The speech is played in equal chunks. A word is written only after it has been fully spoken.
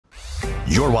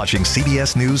You're watching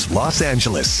CBS News Los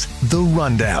Angeles, The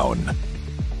Rundown.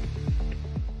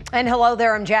 And hello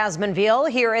there, I'm Jasmine Veal.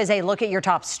 Here is a look at your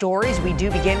top stories. We do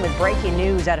begin with breaking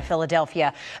news out of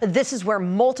Philadelphia. This is where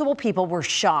multiple people were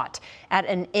shot at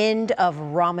an end of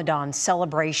Ramadan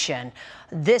celebration.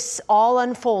 This all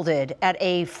unfolded at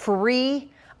a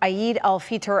free Eid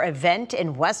al-Fitr event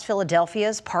in West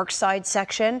Philadelphia's Parkside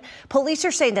section. Police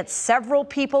are saying that several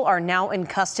people are now in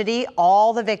custody.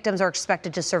 All the victims are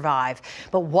expected to survive.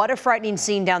 But what a frightening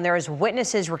scene down there as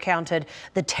witnesses recounted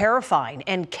the terrifying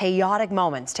and chaotic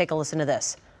moments. Take a listen to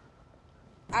this.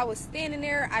 I was standing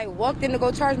there. I walked in to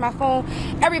go charge my phone.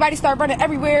 Everybody started running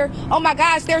everywhere. Oh my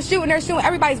gosh, they're shooting.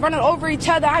 Everybody's running over each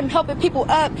other. I'm helping people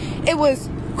up. It was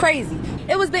crazy.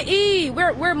 It was the Eid.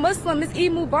 We're Muslim. It's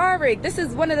Eid Mubarak. This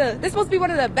is supposed to be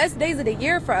one of the best days of the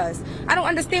year for us. I don't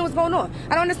understand what's going on. I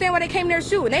don't understand why they came there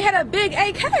shooting. They had a big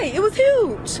AK. It was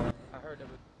huge.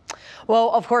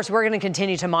 Well, of course, we're going to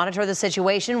continue to monitor the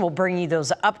situation. We'll bring you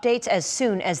those updates as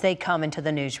soon as they come into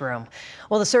the newsroom.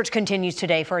 Well, the search continues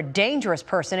today for a dangerous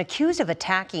person accused of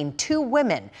attacking two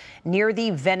women near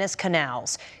the Venice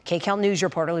canals. Kcal News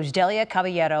reporter Kcal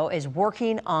Caballero is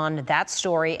working on that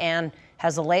story and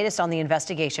has the latest on the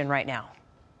investigation right now.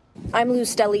 I'm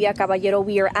Kcal Caballero.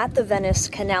 We are at the Venice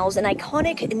canals, an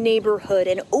iconic neighborhood,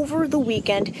 and over the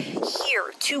weekend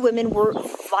here, two women were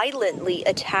violently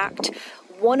attacked.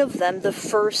 One of them, the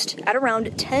first, at around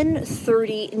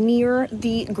 10:30 near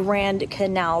the Grand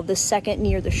Canal, the second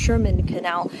near the Sherman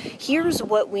Canal. Here's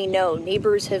what we know.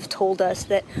 Neighbors have told us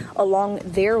that along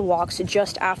their walks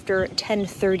just after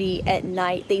 10:30 at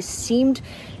night, they seemed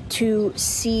to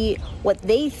see what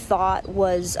they thought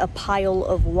was a pile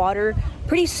of water.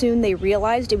 Pretty soon they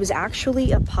realized it was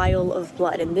actually a pile of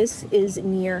blood, and this is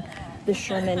near the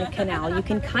Sherman Canal. You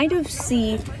can kind of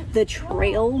see the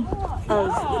trail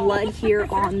of blood here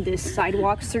on this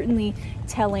sidewalk, certainly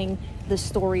telling the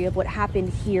story of what happened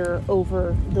here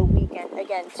over the weekend.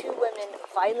 Again, two women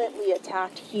violently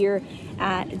attacked here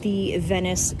at the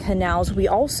Venice canals. We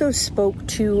also spoke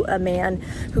to a man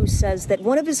who says that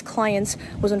one of his clients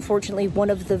was unfortunately one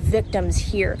of the victims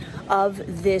here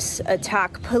of this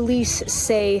attack. Police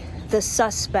say the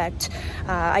suspect,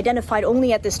 identified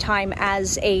only at this time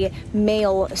as a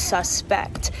male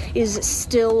suspect, is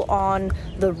still on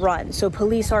the run. So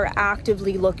police are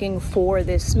actively looking for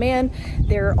this man.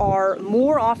 There are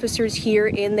more officers here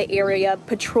in the area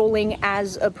patrolling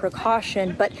as a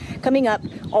precaution. But coming up,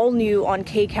 all new on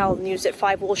Kcal News at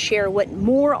 5, we'll share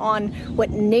more on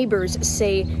what neighbors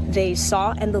say they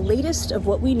saw and the latest of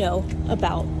what we know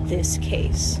about this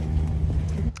case.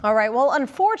 All right. Well,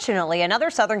 unfortunately, another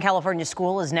Southern California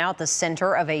school is now at the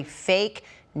center of a fake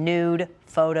nude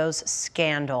photos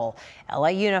scandal. LA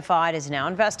Unified is now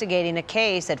investigating a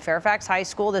case at Fairfax High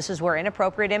School. This is where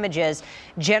inappropriate images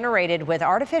generated with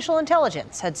artificial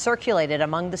intelligence had circulated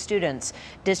among the students.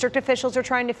 District officials are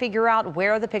trying to figure out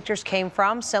where the pictures came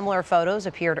from. Similar photos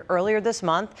appeared earlier this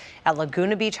month at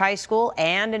Laguna Beach High School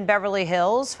and in Beverly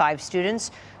Hills. 5 students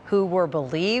who were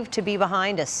believed to be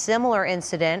behind a similar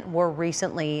incident were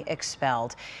recently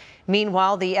expelled.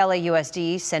 Meanwhile, the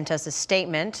LAUSD sent us a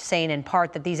statement saying in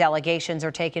part that these allegations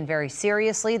are taken very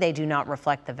seriously. They do not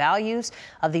reflect the values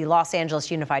of the Los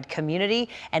Angeles Unified community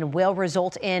and will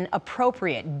result in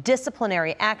appropriate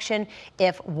disciplinary action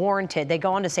if warranted. They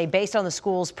go on to say, based on the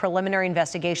school's preliminary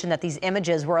investigation, that these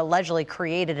images were allegedly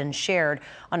created and shared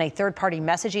on a third-party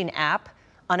messaging app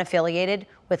unaffiliated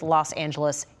with Los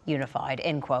Angeles Unified,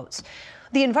 end quotes.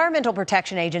 The Environmental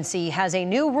Protection Agency has a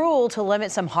new rule to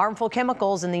limit some harmful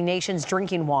chemicals in the nation's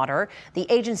drinking water. The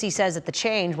agency says that the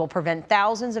change will prevent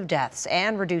thousands of deaths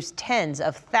and reduce tens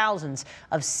of thousands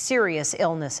of serious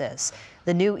illnesses.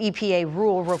 The new EPA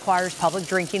rule requires public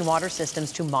drinking water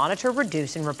systems to monitor,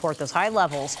 reduce, and report those high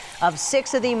levels of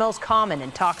 6 of the most common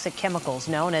and toxic chemicals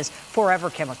known as forever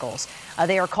chemicals.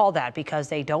 They are called that because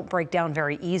they don't break down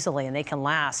very easily and they can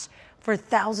last for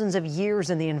thousands of years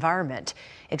in the environment.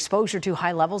 Exposure to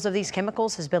high levels of these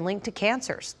chemicals has been linked to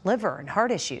cancers, liver and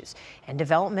heart issues, and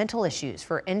developmental issues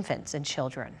for infants and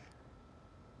children.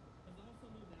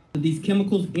 These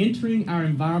chemicals entering our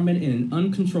environment in an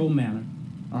uncontrolled manner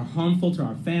are harmful to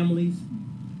our families,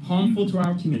 harmful to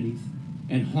our communities,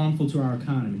 and harmful to our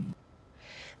economy.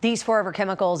 These forever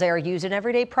chemicals are used in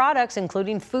everyday products,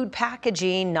 including food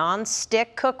packaging,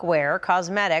 non-stick cookware,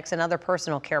 cosmetics, and other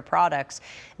personal care products.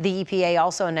 The EPA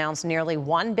also announced nearly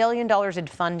 $1 billion in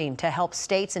funding to help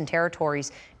states and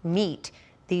territories meet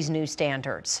these new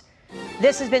standards.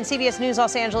 This has been CBS News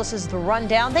Los Angeles' The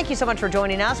Rundown. Thank you so much for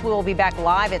joining us. We will be back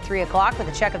live at 3 o'clock with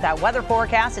a check of that weather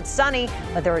forecast. It's sunny,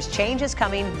 but there is changes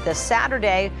coming this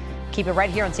Saturday. Keep it right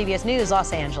here on CBS News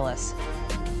Los Angeles.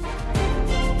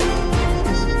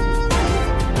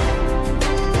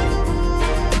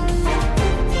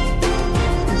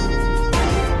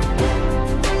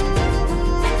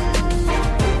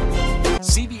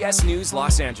 CBS News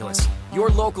Los Angeles, your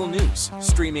local news,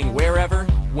 streaming wherever,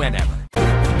 whenever.